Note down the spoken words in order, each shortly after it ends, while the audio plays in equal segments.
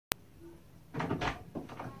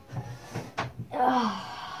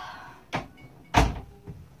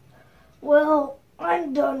Well,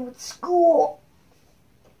 I'm done with school.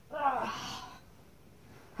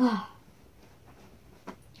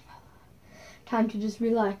 Time to just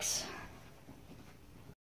relax.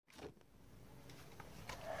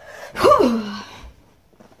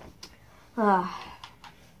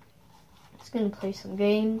 Just gonna play some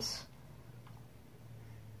games.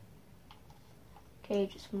 Okay,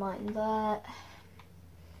 just mind that.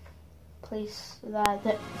 Place that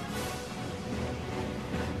there.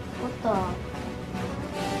 What the?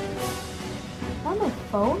 Is that my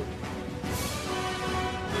phone?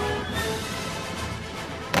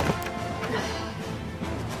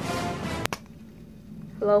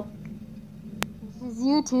 Hello? This is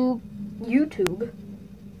YouTube. YouTube?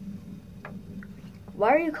 Why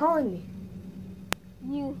are you calling me?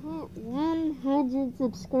 You hit 100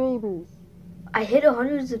 subscribers. I hit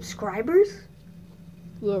 100 subscribers?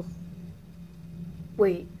 Yes.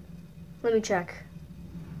 Wait, let me check.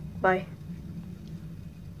 Bye.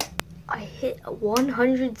 I hit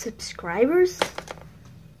 100 subscribers?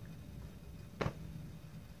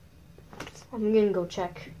 I'm gonna go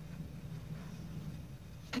check.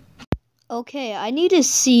 Okay, I need to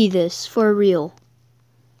see this for real.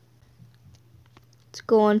 Let's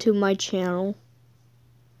go onto my channel.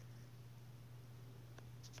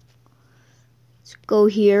 Let's go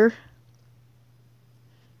here.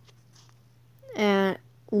 And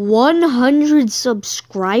 100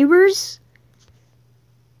 subscribers?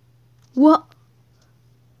 What?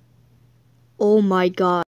 Oh my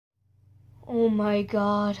god. Oh my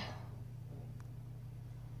god.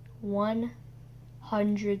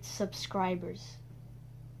 100 subscribers.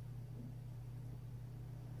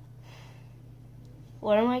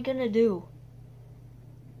 What am I gonna do?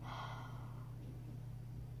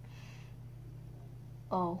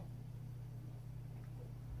 Oh.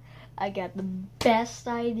 I got the best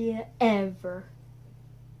idea ever.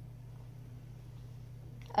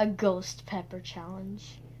 A ghost pepper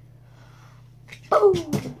challenge.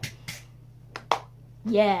 Boom!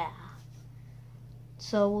 Yeah.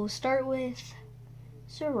 So we'll start with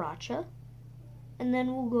sriracha. And then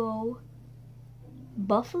we'll go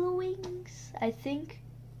buffalo wings, I think.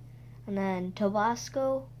 And then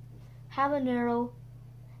Tabasco, habanero,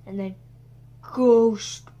 and then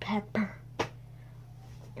ghost pepper.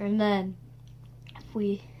 And then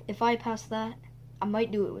if I pass that, I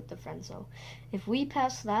might do it with the friends though. If we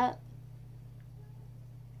pass that,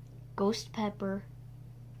 ghost pepper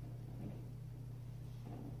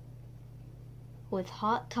with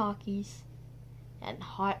hot Takis and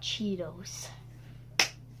hot Cheetos.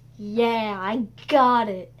 Yeah, I got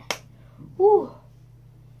it. Woo.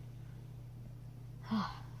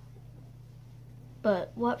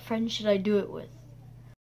 But what friend should I do it with?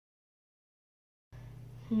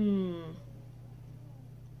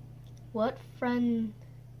 What friend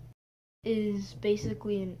is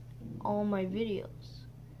basically in all my videos?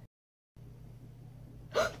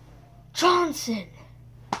 Johnson!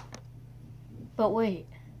 But wait.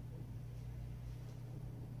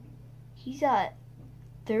 He's at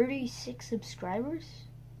 36 subscribers?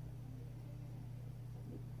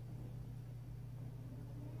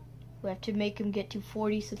 We have to make him get to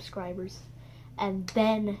 40 subscribers. And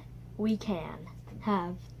then we can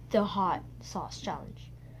have the hot sauce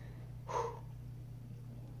challenge.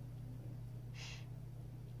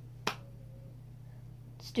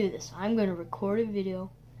 Let's do this. I'm going to record a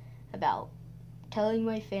video about telling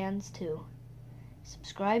my fans to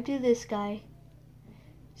subscribe to this guy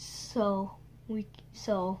so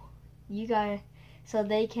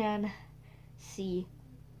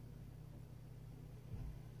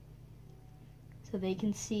they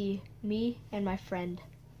can see me and my friend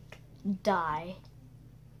die.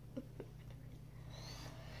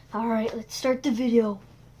 Alright, let's start the video.